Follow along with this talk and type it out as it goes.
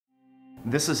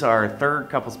This is our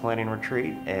third couples planning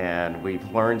retreat, and we've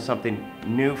learned something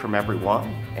new from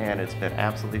everyone, and it's been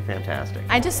absolutely fantastic.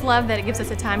 I just love that it gives us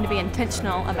a time to be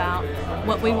intentional about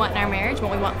what we want in our marriage,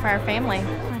 what we want for our family.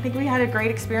 I think we had a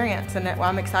great experience, and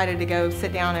I'm excited to go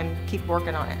sit down and keep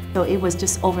working on it. So it was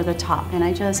just over the top, and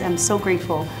I just am so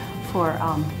grateful for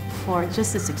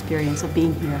just this experience of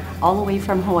being here, all the way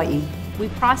from Hawaii. We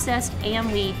processed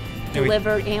and we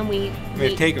delivered and we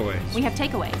have takeaways. We have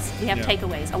takeaways. We have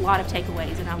takeaways, a lot of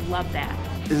takeaways, and I love that.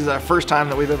 This is our first time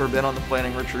that we've ever been on the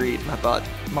planning retreat, and I thought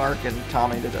Mark and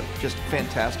Tommy did a just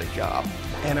fantastic job.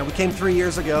 And we came 3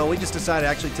 years ago. We just decided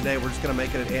actually today we're just going to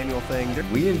make it an annual thing.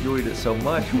 We enjoyed it so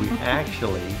much we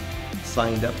actually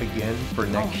signed up again for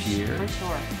next year. For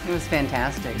sure. It was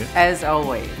fantastic, as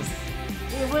always.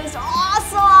 It was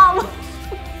awesome!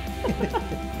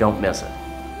 Don't miss it.